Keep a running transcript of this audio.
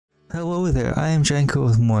Hello there, I am GiantGrotle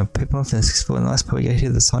with more Paper Muffins Explore. In the last part we got here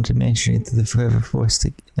this haunted mansion into the forever forest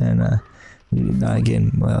and not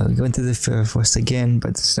again, well, we went through the forever forest again,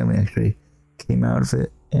 but this time we actually came out of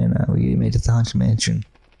it and we made it to the haunted mansion.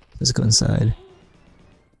 Let's go inside.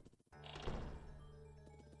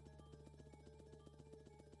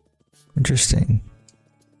 Interesting.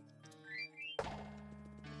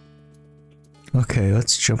 Okay,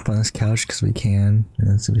 let's jump on this couch because we can.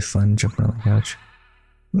 And it's gonna be fun jumping on the couch.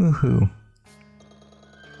 Woohoo.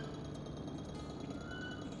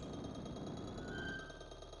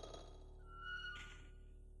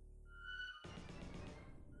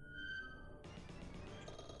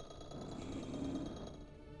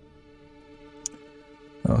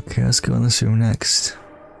 Okay, let's go in this room next.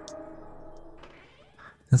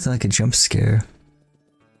 Nothing like a jump scare.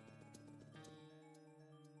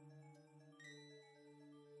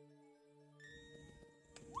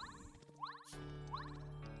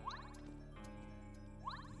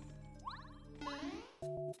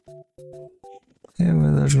 Hey,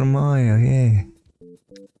 we're Legend of Mario, yay.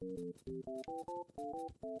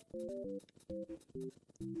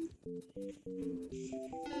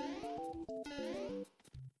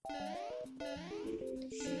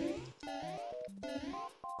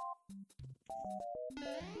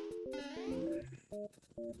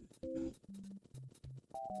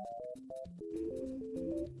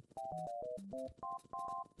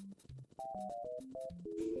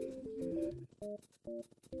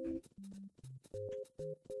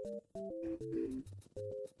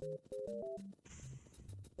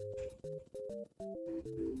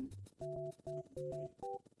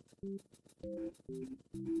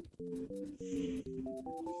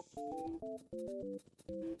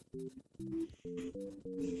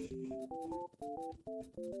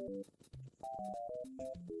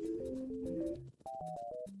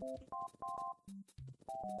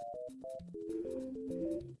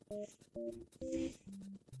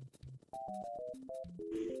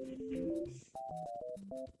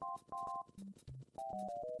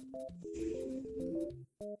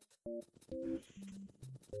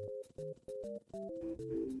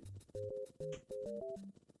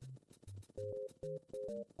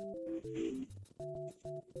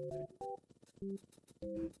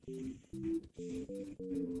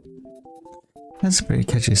 That's a pretty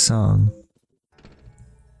catchy song.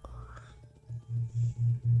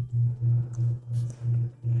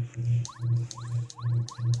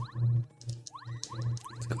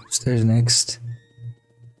 Let's go upstairs next.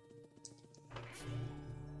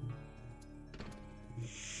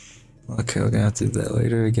 Okay, we're gonna have to do that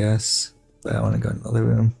later, I guess. But I want to go in another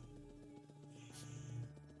room.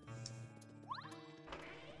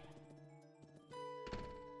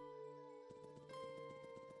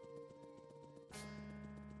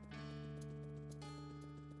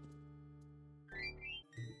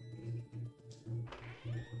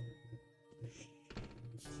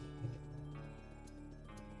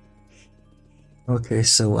 Okay,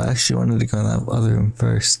 so I actually wanted to go in that other room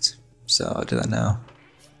first, so I'll do that now.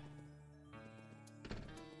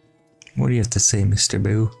 What do you have to say, Mr.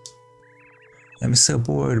 Boo? I'm so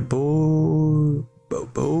bored, bored.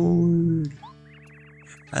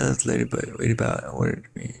 I left later, but wait about and ordered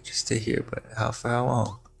me to stay here, but for how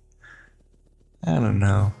long? I don't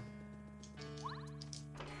know.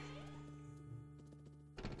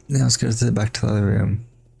 Now let's go back to the other room.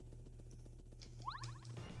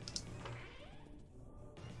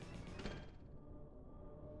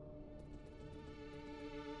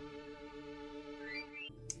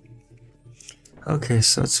 Okay,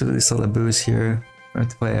 so let's release all the boos here. We're going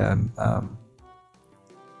to play a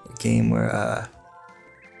game where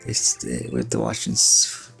we have to watch and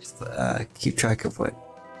keep track of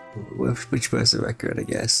which breaks the record, I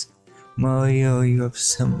guess. Mario, you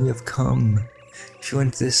have come. If you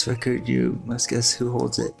want this record, you must guess who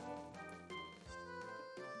holds it.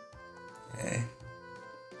 Okay.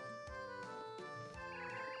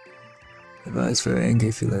 Advice for angry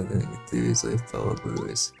if you let them get through, so follow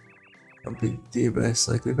boos. Don't do your best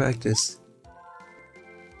like we practice.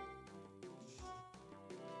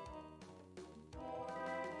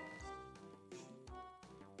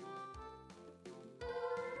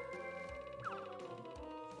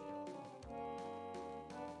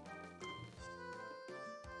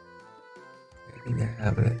 I think I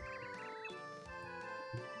have it.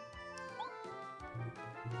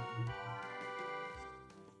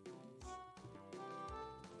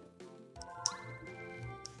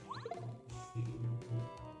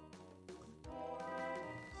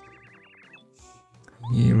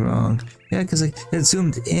 You're wrong. Yeah, because like, it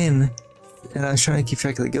zoomed in, and I was trying to keep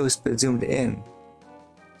track of the ghost, but it zoomed in.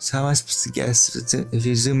 So how am I supposed to guess if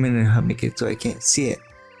you zoom in and help make it so I can't see it?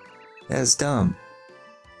 That's dumb.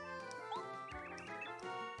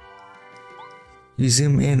 You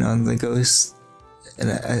zoom in on the ghost,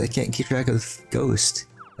 and I can't keep track of the ghost.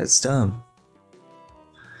 That's dumb.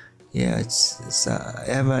 Yeah, it's I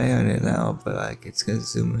have my eye on it now, but like it's gonna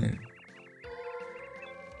zoom in.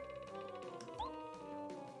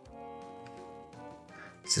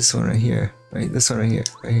 It's this one right here, right? This one right here,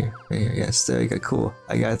 right here, right here. Yes, there you go. Cool.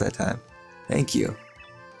 I got it that time. Thank you.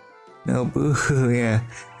 No, boo. Yeah,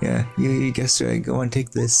 yeah. You guessed right. Go on,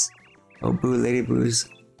 take this. Oh, boo, Lady Boo's.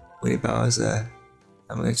 Lady Bow is I'm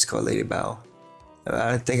gonna just call it Lady Bow.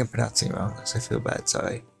 I think I'm pronouncing it wrong, so I feel bad.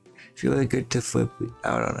 Sorry. It's really good to flip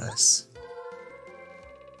out on us.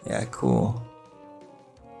 Yeah, cool.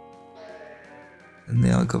 And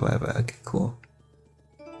they all go bye-bye. Okay, cool.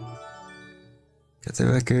 Got the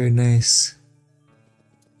record, nice.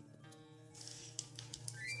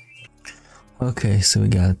 Okay, so we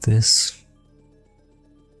got this.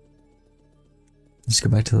 Let's go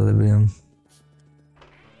back to the living room.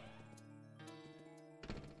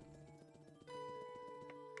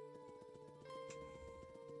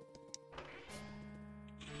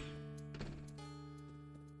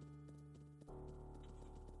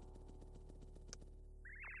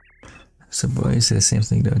 So boy, you say the same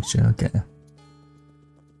thing, don't you? Okay.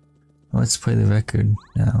 Let's play the record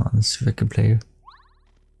now on this record player.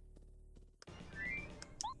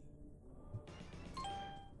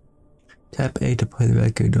 Tap A to play the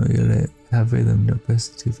record. Don't you let it have rhythm. Don't press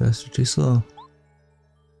it too fast or too slow.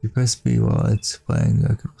 If you press B while it's playing, the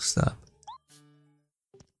record will stop.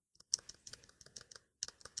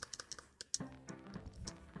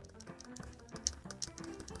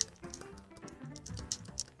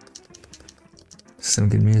 Some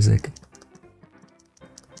good music.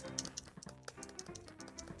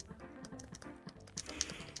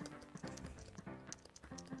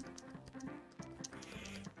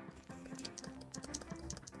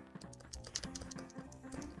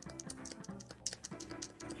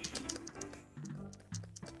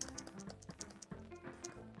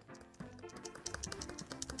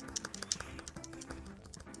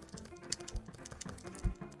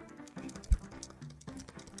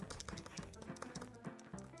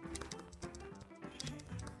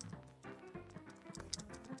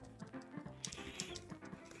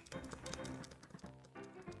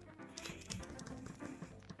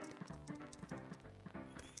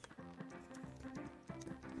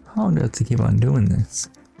 How long do I have to keep on doing this?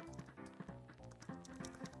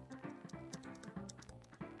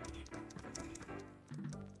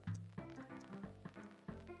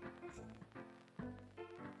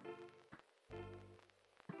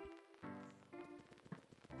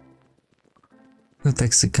 The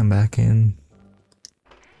text to come back in.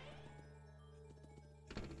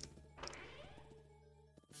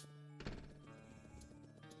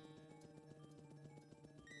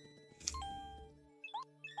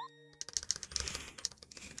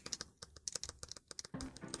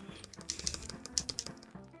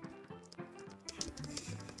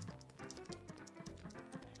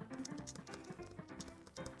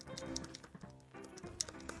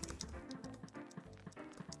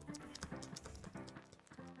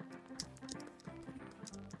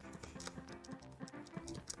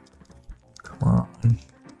 Come on.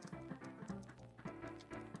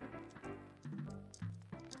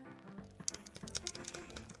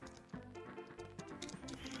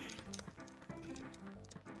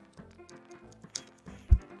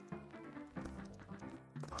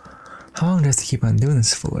 How long do I have to keep on doing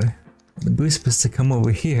this for? The boo's supposed to come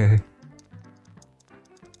over here.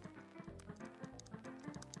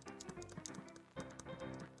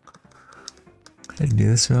 Did I do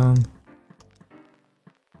this wrong?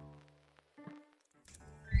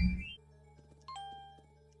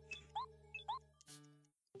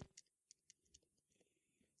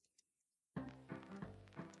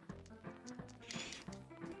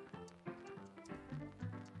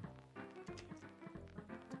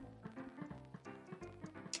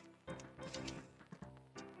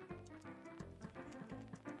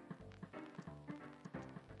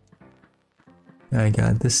 I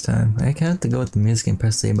got it this time. I can't have to go with the music and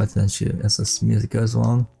press the A button as the music goes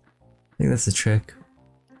along. I think that's the trick.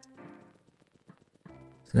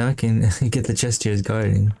 So now I can get the chest here as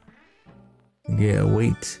guarding. Yeah,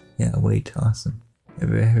 wait. Yeah, wait. Awesome.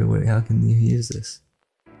 Wait, how can you use this?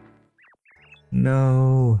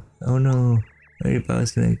 No. Oh no. Lady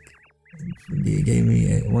Bow's gonna gave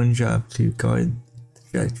me one job to guard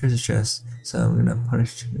the treasure chest, so I'm gonna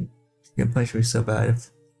punish me so bad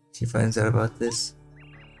if she finds out about this.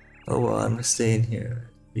 Oh well, I'm gonna stay in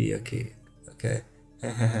here. Be okay. Okay.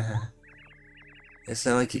 It's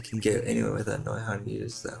not like you can get anywhere without knowing how to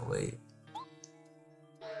use that weight.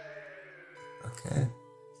 Okay.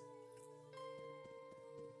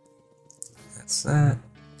 That's that.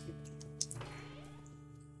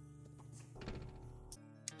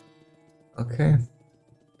 Okay.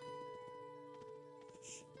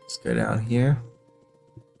 Let's go down here.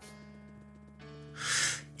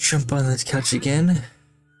 Jump on this couch again.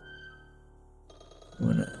 I'm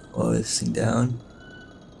gonna lower this thing down.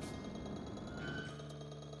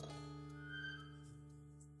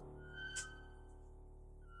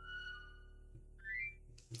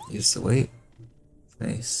 Use the weight.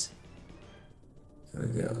 Nice. There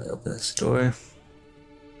we go. Open this door.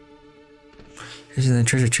 Here's the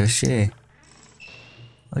treasure chest, yay.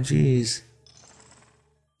 Oh jeez.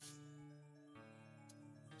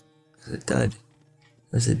 There's a dud.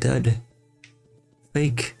 There's a dud.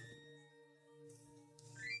 Fake.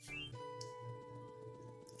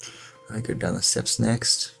 I go down the steps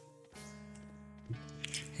next.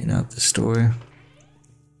 And out the store.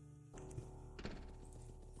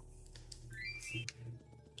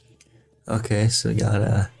 Okay, so we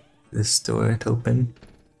got this door to open.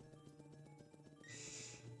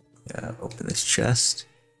 Yeah, open this chest.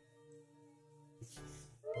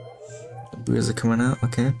 The booze are coming out,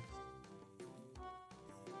 okay.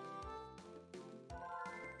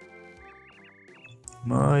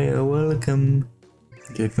 Mario, welcome.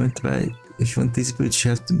 Okay, if you want these boots, you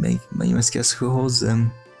have to you must guess who holds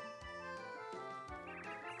them.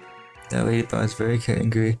 That lady is very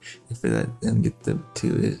angry if we let them get them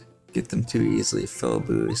too easily. Fellow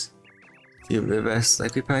booze, do your best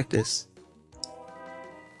like we practice.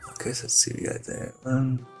 Okay, so let's see, we got that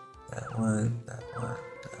one, that one, that one.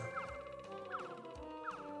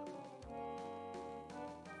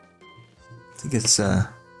 I think it's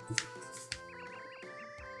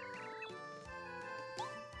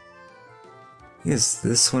yes,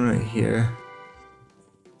 this one right here.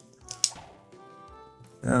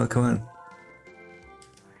 Oh, come on.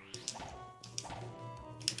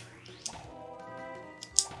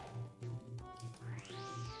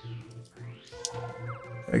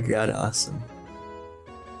 I got it, awesome.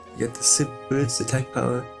 You get the sip boots, attack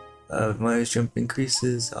power of Mario's jump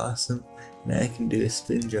increases, awesome. Now I can do a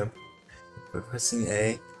spin jump. By pressing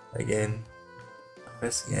A again,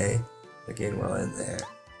 while in there.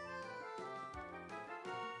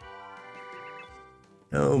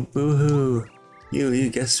 No, boo-hoo! You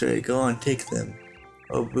guessed right, go on, take them.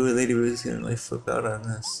 Oh boo, Lady Boo's gonna like flip out on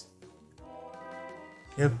us.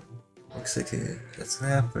 Yep, looks like that's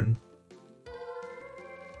gonna happen.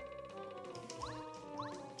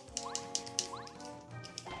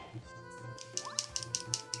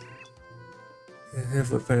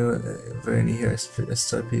 If we're in here,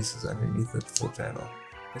 start pieces underneath the full panel.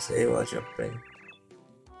 Press A while jumping.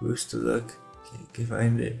 Boost to look. You can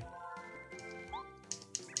find it.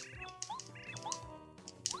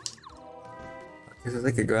 This is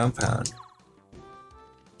like a ground pound.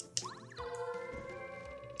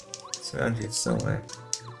 It's around here somewhere.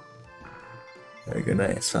 Very good,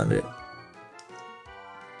 nice, found it.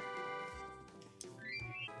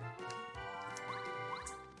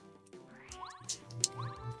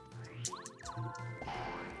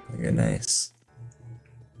 Very nice.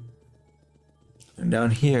 And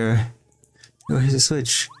down here, oh, here's a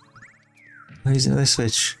switch. Oh, here's another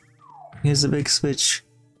switch. Here's a big switch.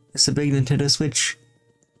 It's a big Nintendo Switch.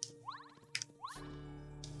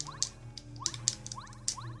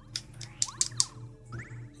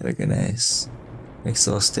 Very nice. Makes a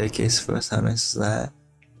little staircase for us. How nice is that?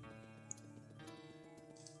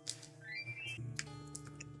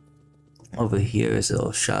 Over here is a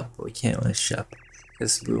little shop, but we can't really shop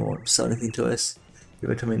because we won't sell anything to us.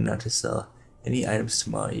 People told me not to sell any items to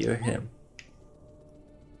Mario or him.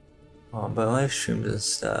 Oh, but live streams and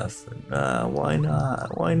stuff. Why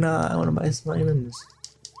not? Why not? I want to buy some items.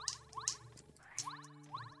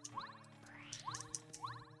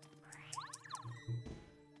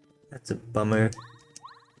 That's a bummer.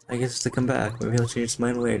 I guess to come back. Maybe he'll change his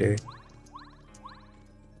mind later.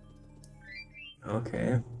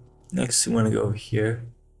 Okay. Next, we want to go over here.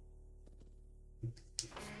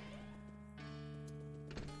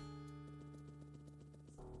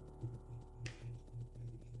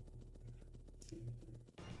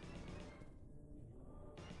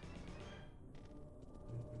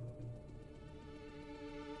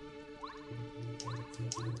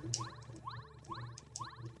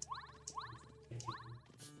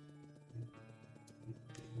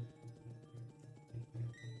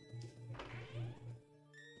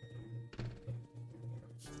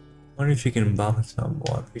 I wonder if you can bomb this bumble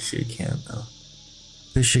wall. I'm pretty sure you can though.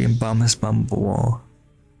 Pretty sure you can bomb this bumble wall.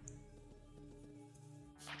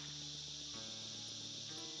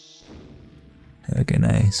 Okay,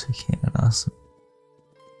 nice. We can. Awesome.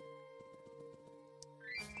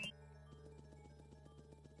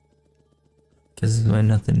 Guess there's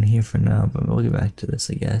nothing here for now, but we'll get back to this,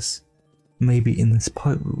 I guess. Maybe in this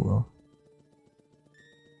part we will.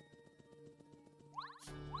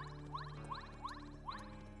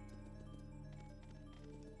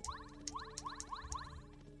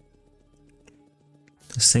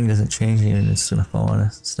 This thing doesn't change and it's gonna fall on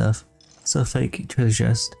us and stuff. So fake treasure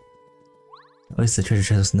chest. At least the treasure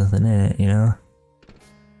chest has nothing in it, you know?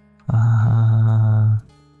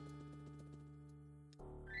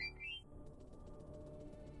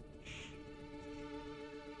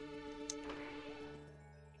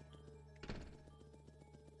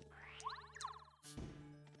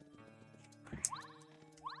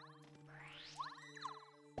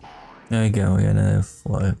 There we go, we got another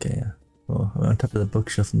floor, okay, yeah. Well, we're on top of the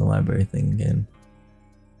bookshelf in the library thing again.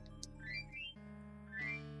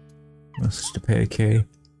 I'll switch to paracarry.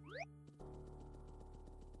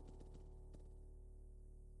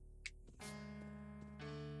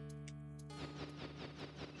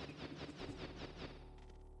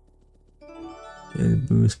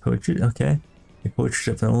 Boo's portrait, okay. A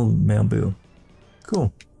portrait of an old male boo.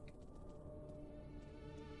 Cool.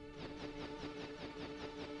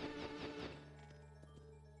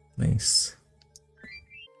 Nice.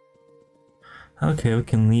 Okay, we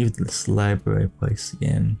can leave this library place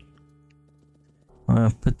again.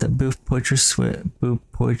 I'll put the boo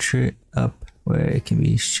portrait up where it can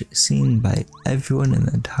be seen by everyone in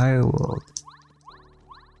the entire world.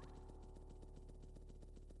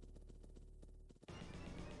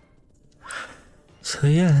 So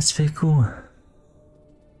yeah, that's pretty cool.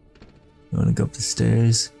 You wanna go up the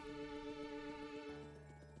stairs?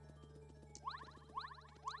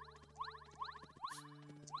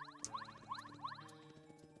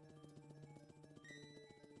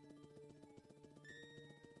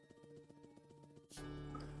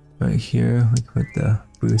 Right here, we can put the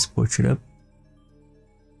Bruce portrait up.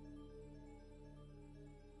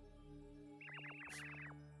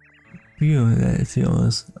 Phew, that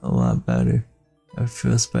feels a lot better. It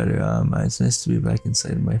feels better. It's nice to be back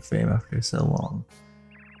inside my frame after so long.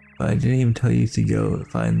 But I didn't even tell you to go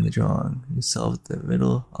find the drawing. You solved the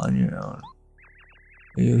riddle on your own.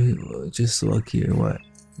 You just lucky or what?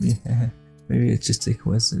 Yeah, maybe it's just a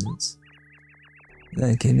coincidence.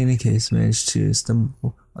 Like in any case, managed to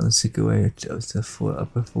stumble on the secret way of the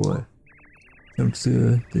upper floor. Jump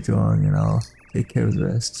through the drawing and I'll take care of the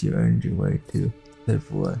rest. You earned your way to the third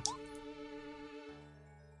floor.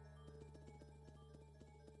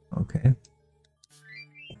 Okay.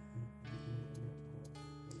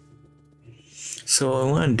 So what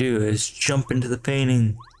I want to do is jump into the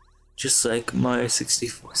painting. Just like Mario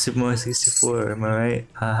 64, Super Mario 64, am I right?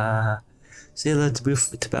 Haha. Say hello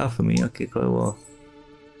to bow for me. Okay, cool, well.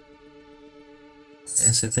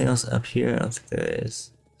 Is there anything else up here? I don't think there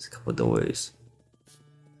is. There's a couple doors.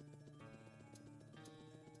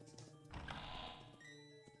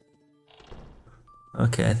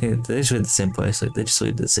 Okay, I think they just went to the same place. Like they just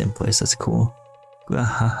went to the same place. That's cool. Ha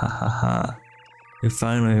ha ha ha. You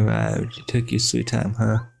finally arrived. It took you sweet time,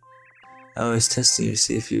 huh? I was testing you to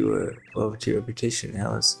see if you were up to your reputation.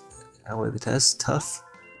 How were the tests? Tough?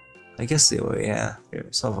 I guess they were, yeah.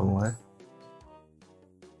 Some of them were.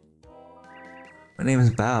 My name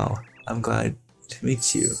is Bao. I'm glad to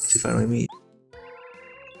meet you, to finally meet.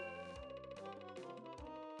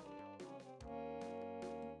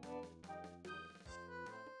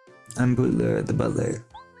 I'm Butler, the butler.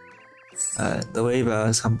 The way Bao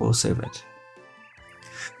is humble servant.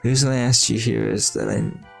 The reason I asked you here is that I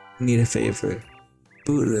need a favor.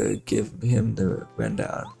 Butler, give him the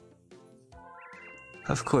rundown.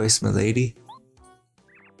 Of course, my lady.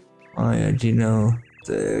 Oh yeah, do you know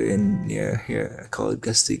they're in near here called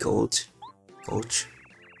Gusty Gulch?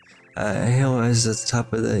 A hill is at the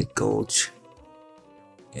top of the gulch,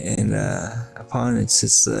 and upon it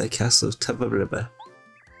sits the castle of Tabaraba.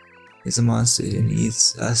 He's a monster and he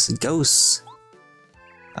eats us ghosts.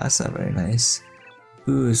 That's not very nice.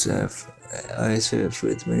 Boos are his favorite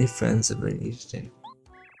foods. Many friends have been eaten.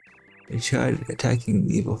 We tried attacking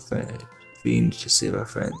the evil fiend to save our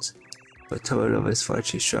friends, but Tabaraba is far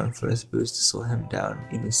too strong for us Boos to slow him down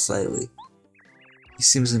even slightly. He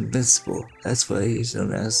seems invincible. That's why he's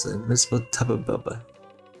known as the Invincible Tabaraba.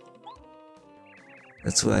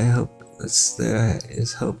 That's why I hope. There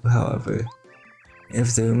is hope, however.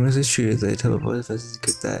 If the rumors are true, the Tabaraba is a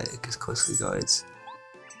secret that it is closely guards.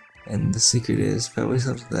 And the secret is probably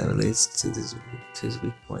something that relates to his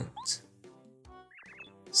weak point.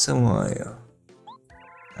 So Mario,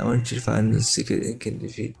 I want you to find the secret and can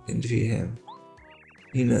defeat him.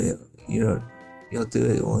 You know You'll do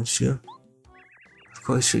it, won't you? Of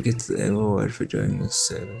course you'll get the reward for doing this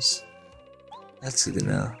service. That's good to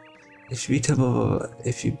know. If you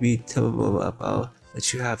beat Tubba up, I'll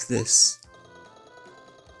let you have this.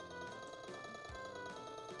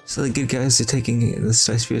 So the good guys are taking the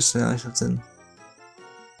Star Spirits now or something?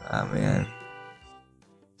 Ah man.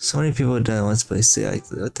 So many people have done it once, but I say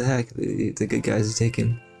like, what the heck? The good guys are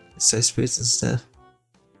taking the Star Spirits and stuff.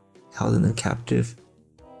 Holding them captive.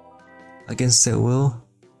 Against their will?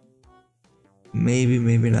 Maybe,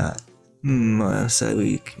 maybe not. I'm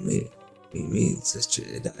sorry we meet such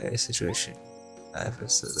a dire situation. I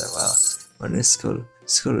first said that, wow. When it's called,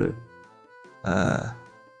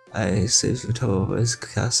 I saved the top of his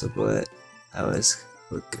castle, but I was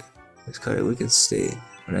quite a wicked state.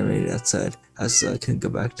 When I made it outside, I couldn't go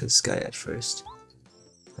back to the sky at first.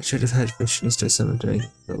 I should have had fish and start some during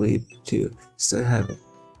the leap to start heaven,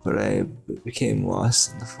 but I became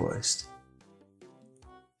lost in the forest.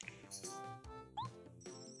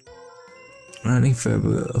 Running for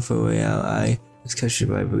a way out, I was captured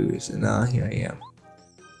by Bruce, and now here I am.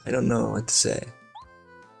 I don't know what to say.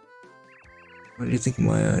 What do you think,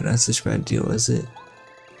 Mario? Not such a bad deal, was it?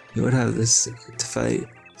 You would have this to fight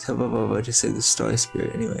Tubba to save the Star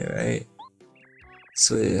Spirit anyway, right?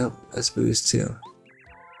 So it helped us Bruce too.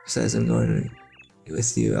 Besides, I'm going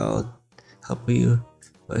with you. I'll help you,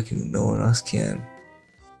 like no one else can.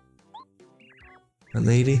 My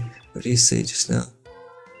lady, what do you say just now?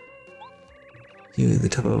 You, the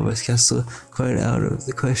top of his castle, quite out of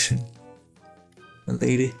the question. My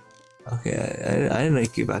lady? Okay, I didn't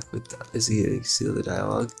like you back with that. Is he seal the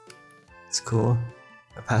dialogue? It's cool.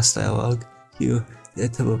 A past dialogue. You, the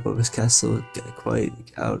top of his castle, get quite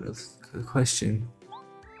out of the question.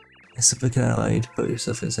 I simply cannot allow you to put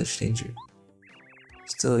yourself in such danger.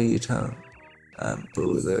 Still, you tongue.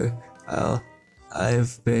 Ruler.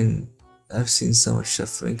 I've seen so much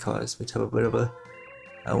suffering caused by Tubba.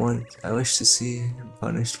 I wish to see him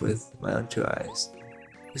punished with my own 2 eyes.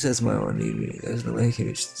 Besides, my won't need me. There's no way I can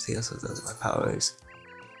reach the castle without my powers.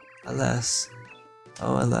 Alas,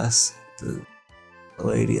 oh alas, the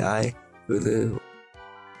lady I brutally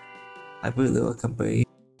will accompany you.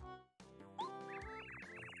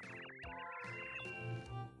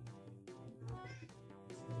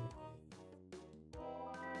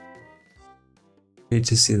 Great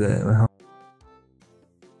to see that my home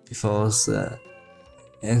follows the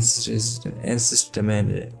ancestors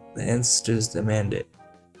demanded it. The ancestors demand it.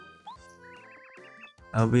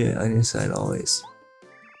 I'll be on your side always.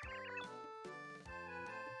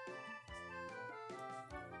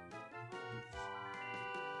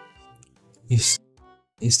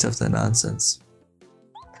 You stuff that nonsense.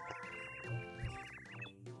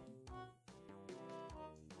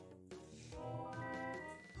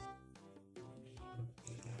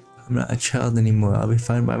 I'm not a child anymore. I'll be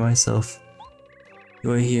fine by myself.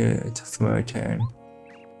 You are here for my return.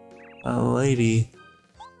 Oh, lady.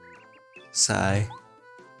 Sigh.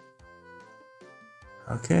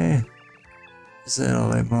 Okay. Is that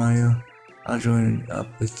alright, Mario? I'll join up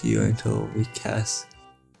with you until we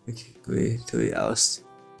oust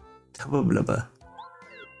Tubba.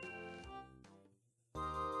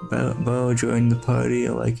 Bo joined the party,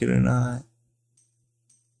 like it or not.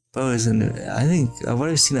 Bo isn't. I think what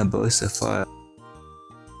I've seen of Bo so far,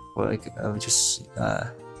 like I'm just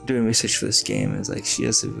doing research for this game, is like she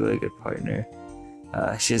has a really good partner.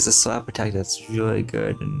 She has a slap attack that's really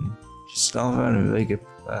good, and just all around a really good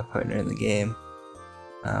partner in the game.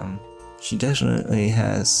 She definitely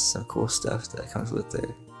has some cool stuff that comes with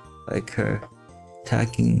her, like her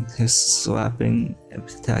attacking, her slapping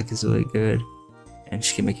attack is really good, and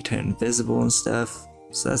she can make you turn invisible and stuff,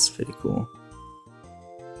 so that's pretty cool.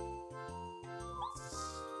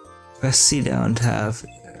 Press C down to have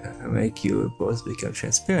her make you both become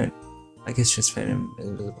transparent. I guess transparent and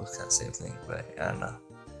invisible is kind of the same thing, but I don't know.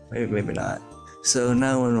 Maybe not. So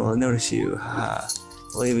no one will notice you, haha.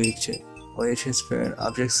 While you're transparent,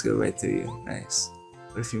 objects go right through you. Nice.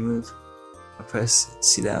 But if you move or press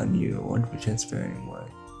C down, you won't be transparent anymore.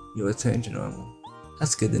 You will return to normal.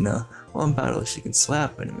 That's good to know. While in battle, she can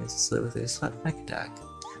slap enemies with her slap back attack,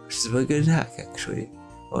 which is a really good attack actually.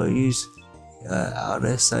 Or use out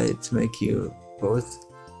of sight to make you both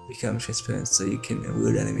become transparent so you can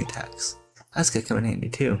elude enemy attacks. That's gonna come in handy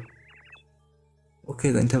too.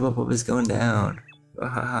 Okay then, Tubba is going down.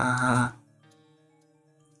 Ha.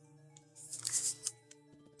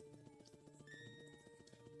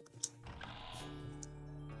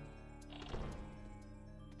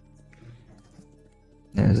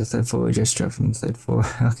 There's a third floor, we just dropped from the third floor.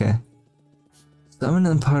 Okay. So I'm in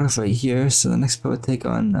the part of right here, so the next part will take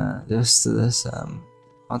on the rest of this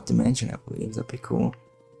haunted mansion, I believe. That'd be cool.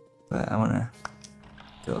 But I wanna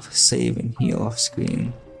go save and heal off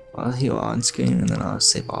screen. I'll heal on screen and then I'll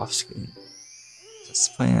save off screen. That's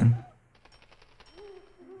the plan.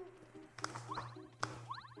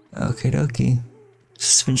 Okay, dokie.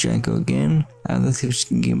 Spin Janko again. I don't know if you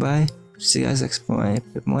can get by. See you guys next time.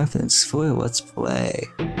 Let's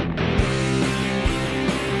play.